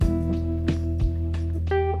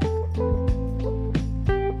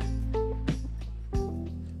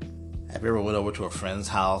Have you ever went over to a friend's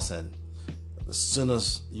house and as soon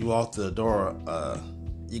as you walk through the door,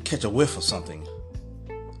 you catch a whiff of something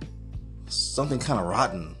kind of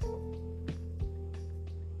rotten,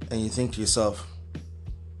 and you think to yourself,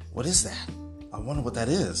 what is that? I wonder what that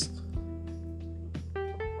is.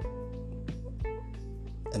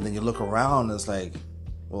 And then you look around and it's like,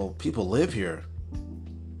 well, people live here.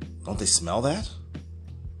 Don't they smell that?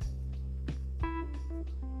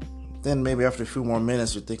 Then maybe after a few more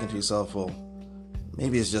minutes, you're thinking to yourself, well,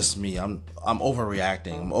 maybe it's just me. I'm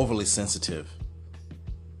overreacting. I'm overly sensitive.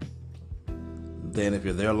 Then if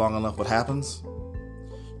you're there long enough, what happens?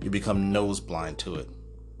 You become nose blind to it.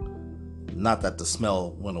 Not that the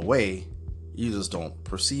smell went away, you just don't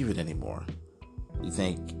perceive it anymore. You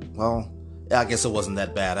think, well, I guess it wasn't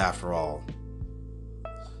that bad after all.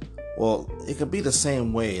 Well, it could be the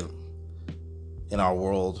same way in our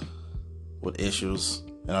world with issues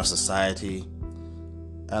in our society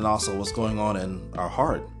and also what's going on in our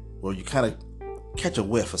heart, where you kind of catch a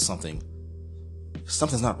whiff of something.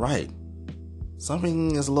 Something's not right.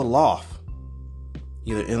 Something is a little off,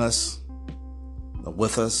 either in us, or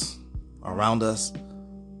with us, around us.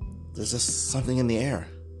 There's just something in the air.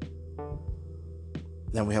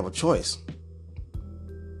 Then we have a choice.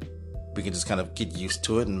 We can just kind of get used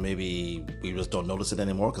to it and maybe we just don't notice it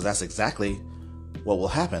anymore, because that's exactly what will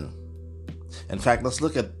happen. In fact, let's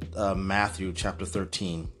look at Matthew chapter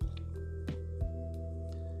 13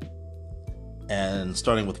 and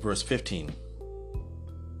starting with verse 15.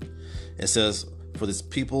 It says, "For this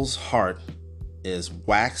people's heart is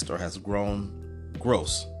waxed or has grown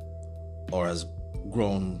gross or has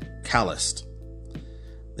grown calloused.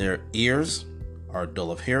 Their ears are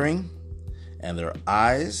dull of hearing, and their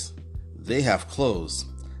eyes they have closed,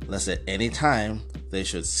 lest at any time they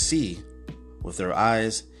should see with their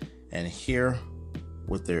eyes and hear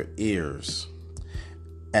with their ears,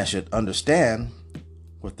 and should understand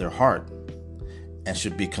with their heart, and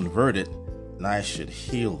should be converted, and I should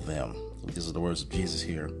heal them." These are the words of Jesus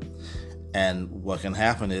here. And what can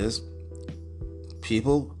happen is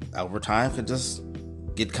people over time can just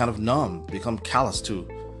get kind of numb, become callous to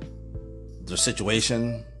their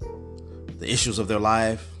situation, the issues of their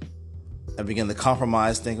life, and begin to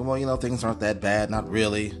compromise, thinking, well, things aren't that bad, not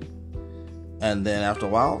really. And then after a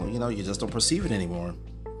while, you just don't perceive it anymore.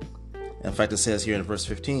 In fact, it says here in verse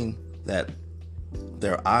 15 that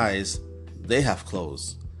their eyes, they have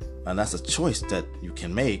closed. And that's a choice that you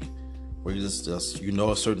can make, where you just a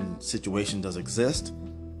certain situation does exist,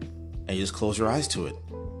 and you just close your eyes to it.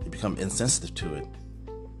 You become insensitive to it.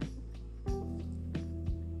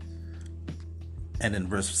 And in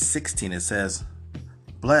verse 16 it says,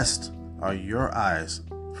 "Blessed are your eyes,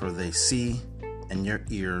 for they see, and your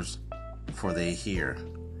ears, for they hear."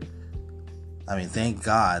 I mean, thank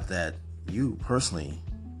God that you personally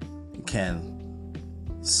can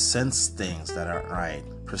sense things that aren't right,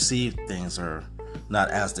 perceive things are not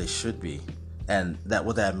as they should be. And that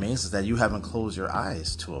what that means is that you haven't closed your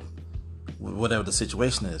eyes to them, whatever the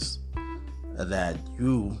situation is, that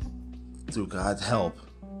you, through God's help,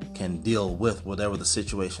 can deal with whatever the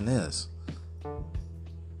situation is.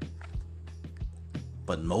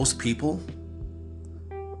 But most people,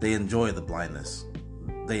 they enjoy the blindness.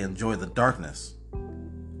 They enjoy the darkness.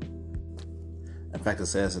 In fact, it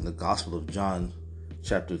says in the Gospel of John,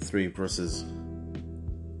 chapter 3, verses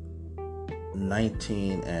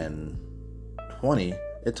 19 and 20,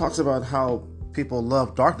 it talks about how people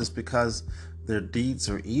love darkness because their deeds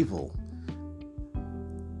are evil.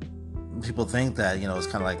 People think that, it's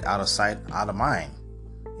kind of like out of sight, out of mind.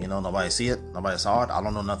 Nobody see it, nobody saw it, I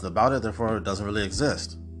don't know nothing about it, therefore it doesn't really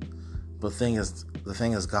exist. But the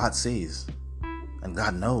thing is God sees, and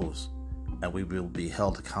God knows, and we will be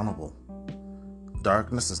held accountable.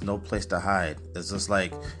 Darkness is no place to hide. It's just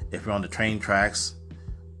like if you're on the train tracks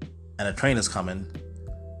and a train is coming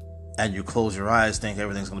and you close your eyes, think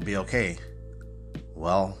everything's going to be okay.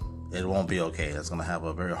 Well, it won't be okay. It's going to have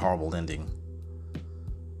a very horrible ending.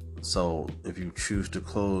 So if you choose to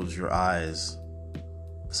close your eyes,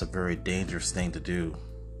 it's a very dangerous thing to do.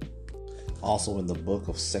 Also in the book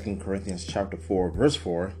of 2 Corinthians chapter 4, verse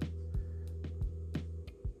 4.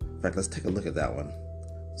 In fact, let's take a look at that one.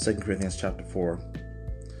 2 Corinthians chapter 4,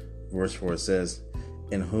 verse 4, it says,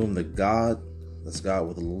 "In whom the God," that's God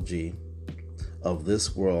with a little g, "of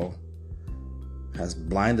this world has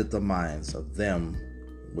blinded the minds of them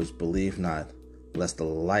which believe not, lest the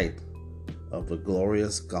light of the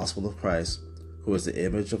glorious gospel of Christ, who is the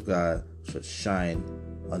image of God, should shine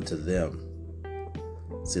unto them."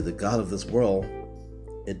 See, the God of this world,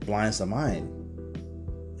 it blinds the mind.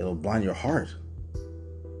 It'll blind your heart.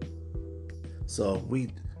 So we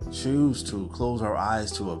choose to close our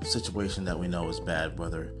eyes to a situation that we know is bad,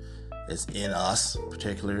 whether it's in us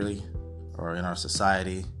particularly or in our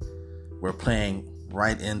society, we're playing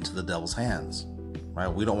right into the devil's hands, right?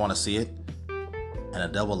 We don't want to see it, and the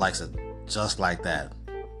devil likes it just like that,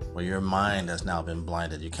 where your mind has now been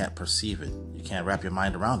blinded. You can't perceive it. You can't wrap your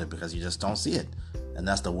mind around it because you just don't see it. And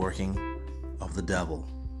that's the working of the devil.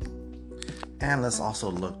 And let's also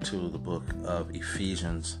look to the book of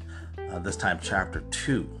Ephesians, this time chapter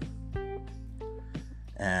 2.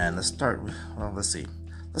 And let's start with, let's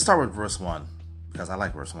start with verse 1, because I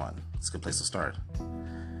like verse 1. It's a good place to start.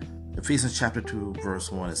 Ephesians chapter 2,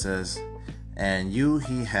 verse 1, it says, "And you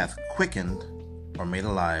he hath quickened, or made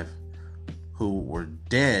alive, who were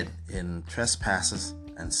dead in trespasses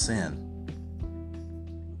and sin."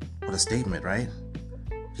 What a statement, right?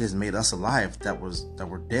 He has made us alive that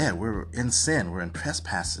were dead. We were in sin. We're in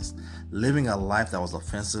trespasses, living a life that was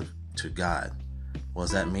offensive to God. What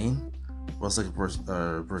does that mean? Well, let's look at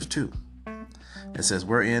verse 2. It says,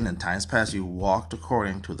 "Wherein in times past you walked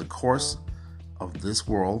according to the course of this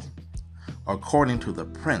world, according to the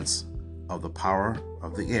prince of the power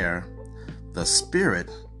of the air, the spirit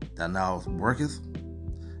that now worketh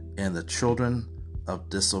in the children of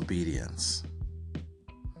disobedience."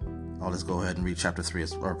 Oh, let's go ahead and read chapter 3,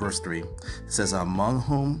 or verse 3. It says, "Among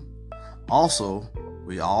whom also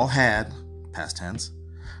we all had," past tense,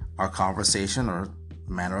 "our conversation or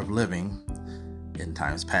manner of living in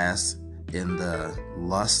times past, in the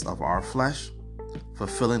lust of our flesh,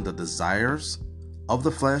 fulfilling the desires of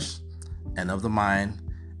the flesh and of the mind,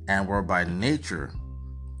 and were by nature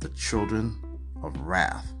the children of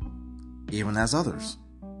wrath, even as others."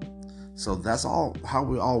 So that's all how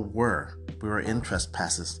we all were. We were in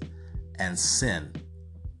trespasses and sin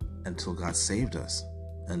until God saved us,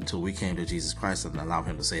 until we came to Jesus Christ and allowed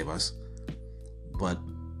him to save us. But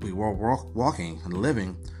we were walking and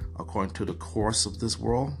living according to the course of this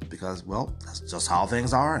world, because, well, that's just how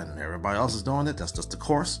things are, and everybody else is doing it. That's just the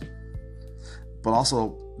course. But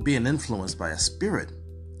also being influenced by a spirit.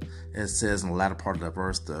 It says in the latter part of that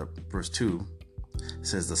verse, verse 2, it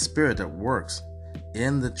says, "The spirit that works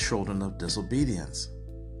in the children of disobedience."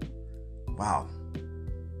 Wow.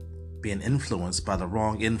 Being influenced by the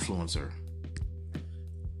wrong influencer.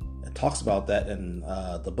 It talks about that in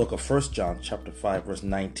the book of 1 John chapter 5, verse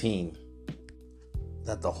 19,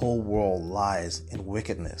 that the whole world lies in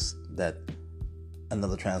wickedness. That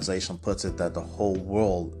another translation puts it that the whole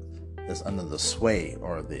world is under the sway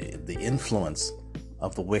or the influence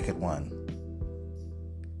of the wicked one.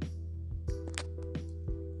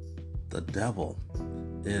 The devil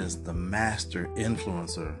is the master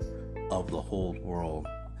influencer of the whole world.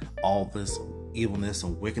 All this evilness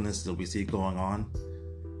and wickedness that we see going on,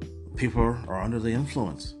 people are under the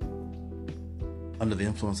influence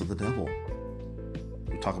of the devil.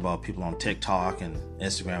 We talk about people on TikTok and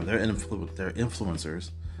Instagram, they're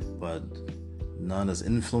influencers, but none is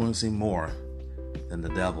influencing more than the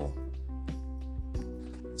devil.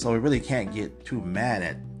 So we really can't get too mad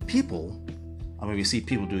at people. I mean, we see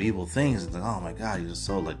people do evil things, and like, oh my God, you're just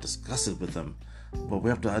so disgusted with them. But we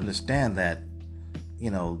have to understand that,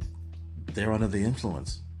 they're under the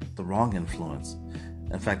influence, the wrong influence.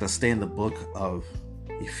 In fact, let's stay in the book of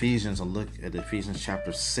Ephesians and look at Ephesians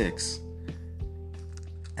chapter 6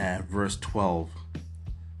 and verse 12.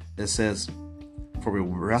 It says, "For we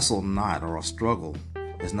wrestle not, or our struggle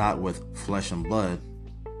is not with flesh and blood,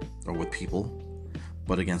 or with people,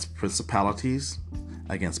 but against principalities,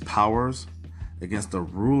 against powers, against the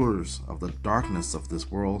rulers of the darkness of this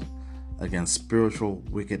world, against spiritual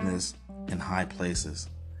wickedness in high places."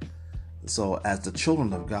 So as the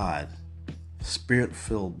children of God,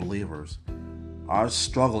 spirit-filled believers, our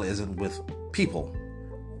struggle isn't with people.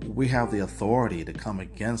 We have the authority to come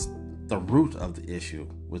against the root of the issue,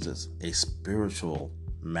 which is a spiritual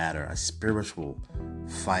matter, a spiritual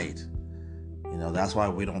fight. That's why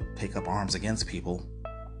we don't take up arms against people.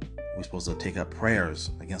 We're supposed to take up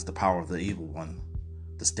prayers against the power of the evil one,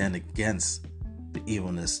 to stand against the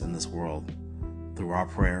evilness in this world. Through our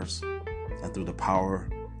prayers and through the power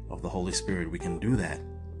of the Holy Spirit, we can do that.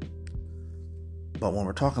 But when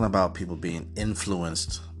we're talking about people being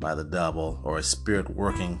influenced by the devil, or a spirit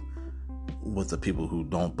working with the people who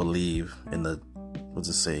don't believe in the, what's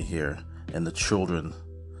it say here, in the children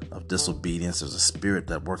of disobedience, there's a spirit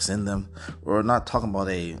that works in them. We're not talking about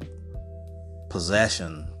a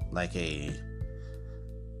possession like in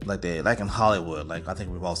Hollywood. Like, I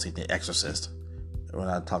think we've all seen The Exorcist. We're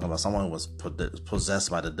not talking about someone who was possessed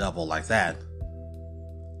by the devil like that.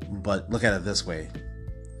 But look at it this way.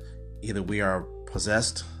 Either we are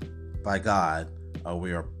possessed by God, or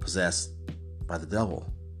we are possessed by the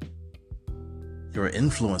devil. you're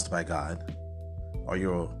influenced by God or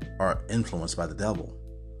you are influenced by the devil.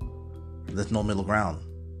 There's no middle ground.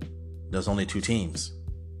 There's only two teams.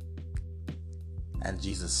 And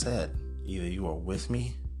Jesus said, either you are with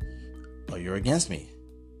me or you're against me,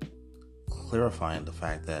 clarifying the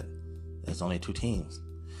fact that there's only two teams.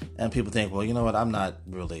 And people think, well, you know what, I'm not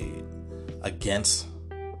really against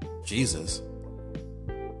Jesus,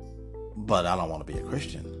 but I don't want to be a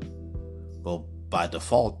Christian. Well, by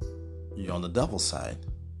default, you're on the devil's side.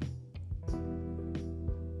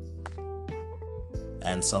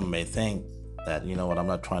 And some may think that, you know what, I'm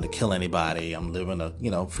not trying to kill anybody. I'm living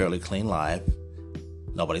a, fairly clean life.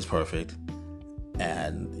 Nobody's perfect.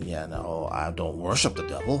 And, I don't worship the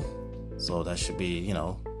devil. So that should be,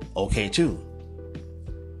 okay too.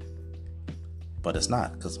 But it's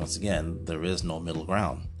not, because once again, there is no middle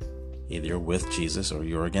ground. Either you're with Jesus or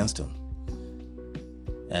you're against him.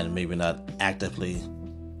 And maybe not actively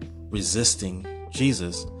resisting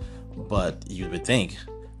Jesus, but you would think,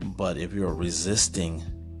 but if you're resisting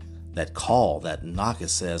that call, that knock, it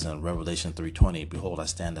says in Revelation 3:20, behold, I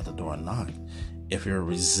stand at the door and knock. If you're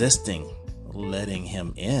resisting letting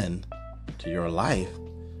him in to your life,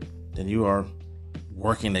 then you are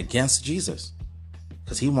working against Jesus,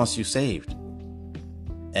 because he wants you saved.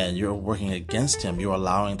 And you're working against him. You're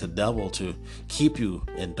allowing the devil to keep you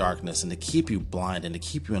in darkness and to keep you blind and to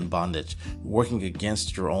keep you in bondage, working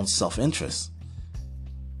against your own self-interest.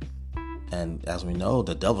 And as we know,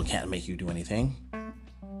 the devil can't make you do anything.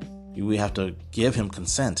 We have to give him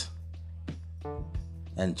consent.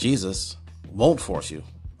 And Jesus won't force you,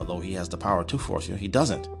 although he has the power to force you. He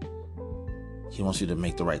doesn't. He wants you to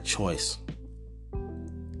make the right choice.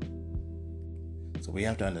 So we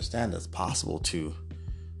have to understand it's possible to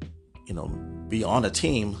be on a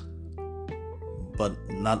team, but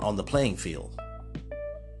not on the playing field.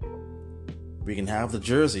 We can have the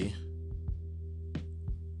jersey,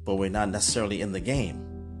 but we're not necessarily in the game.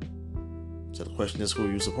 So the question is, who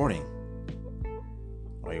are you supporting?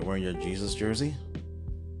 Are you wearing your Jesus jersey?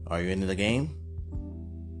 Are you in the game?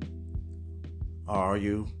 Or are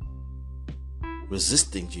you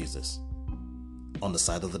resisting Jesus on the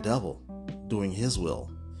side of the devil, doing his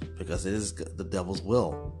will? Because it is the devil's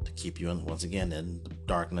will to keep you once again in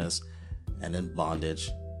darkness and in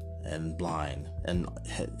bondage and blind and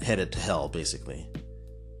headed to hell, basically.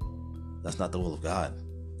 That's not the will of God.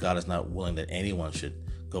 God is not willing that anyone should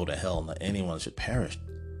go to hell, that anyone should perish.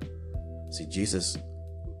 See, Jesus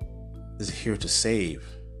is here to save,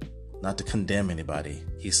 not to condemn anybody.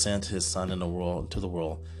 He sent his son into the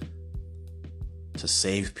world to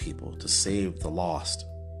save people, to save the lost.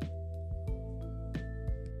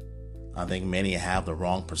 I think many have the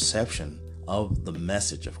wrong perception of the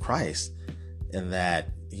message of Christ, in that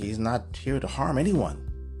he's not here to harm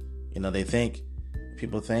anyone.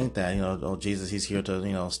 People think that, Jesus, he's here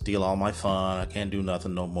to, steal all my fun. I can't do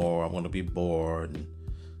nothing no more. I'm going to be bored.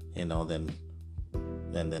 And,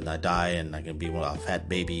 then I die and I can be a fat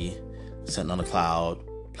baby sitting on a cloud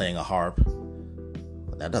playing a harp.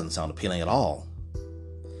 That doesn't sound appealing at all.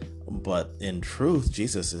 But in truth,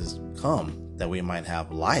 Jesus has come that we might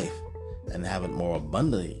have life and have it more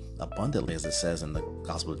abundantly, as it says in the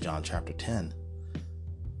Gospel of John chapter 10.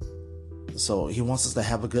 So he wants us to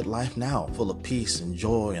have a good life now, full of peace and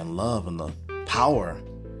joy and love and the power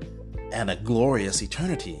and a glorious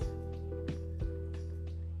eternity.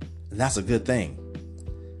 And that's a good thing.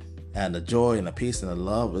 And the joy and the peace and the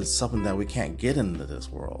love is something that we can't get into this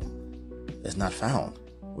world. It's not found.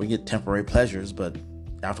 We get temporary pleasures, but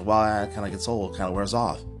after a while, it kind of gets old, kind of wears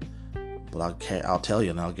off. But I'll tell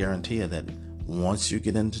you and I'll guarantee you that once you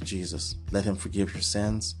get into Jesus, let him forgive your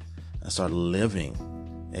sins and start living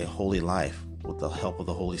a holy life with the help of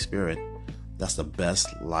the Holy Spirit, that's the best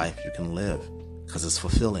life you can live, because it's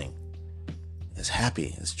fulfilling, it's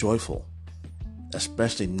happy, it's joyful,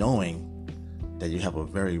 especially knowing that you have a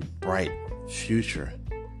very bright future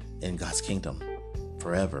in God's kingdom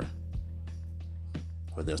forever,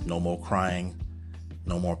 where there's no more crying,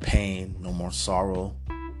 no more pain, no more sorrow.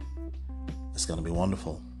 It's going to be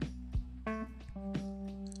wonderful.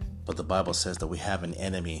 But the Bible says that we have an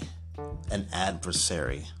enemy, an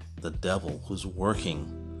adversary, the devil, who's working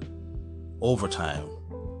overtime.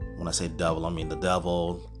 When I say devil, I mean the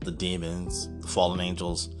devil, the demons, the fallen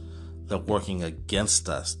angels. They're working against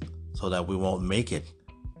us so that we won't make it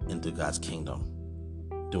into God's kingdom,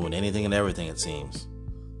 doing anything and everything, it seems,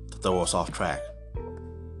 to throw us off track,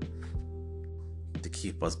 to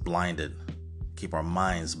keep us blinded, keep our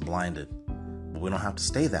minds blinded. But we don't have to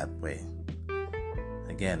stay that way.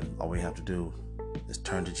 Again, all we have to do is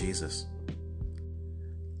turn to Jesus.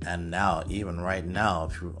 And now, even right now,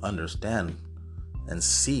 if you understand and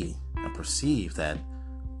see and perceive that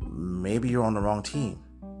maybe you're on the wrong team.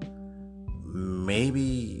 Maybe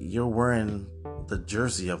you're wearing the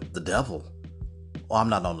jersey of the devil. Well, I'm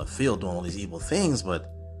not on the field doing all these evil things, but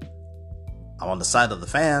I'm on the side of the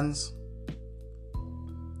fans,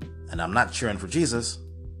 and I'm not cheering for Jesus.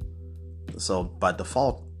 So by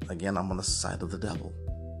default, again, I'm on the side of the devil.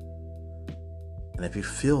 And if you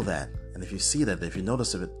feel that, and if you see that, if you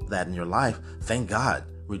notice that in your life, thank God,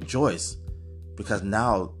 rejoice, because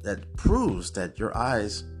now that proves that your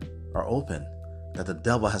eyes are open, that the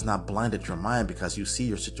devil has not blinded your mind, because you see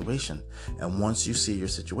your situation. And once you see your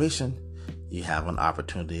situation, you have an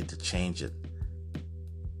opportunity to change it.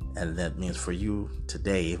 And that means for you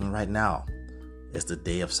today, even right now, is the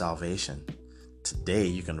day of salvation. Today,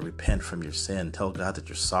 you can repent from your sin. Tell God that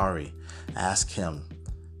you're sorry. Ask Him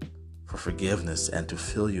for forgiveness and to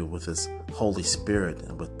fill you with His Holy Spirit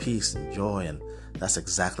and with peace and joy. And that's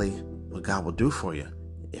exactly what God will do for you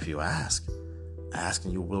if you ask. Ask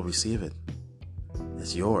and you will receive it.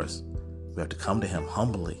 It's yours. We have to come to Him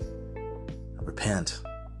humbly, repent,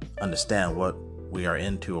 understand what we are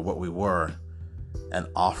into or what we were, and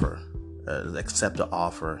accept the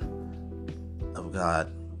offer of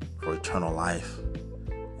God for eternal life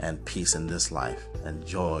and peace in this life and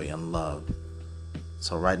joy and love.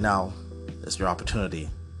 So right now, it's your opportunity.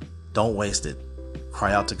 Don't waste it.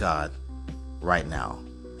 Cry out to God right now.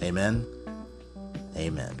 Amen.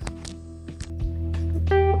 Amen.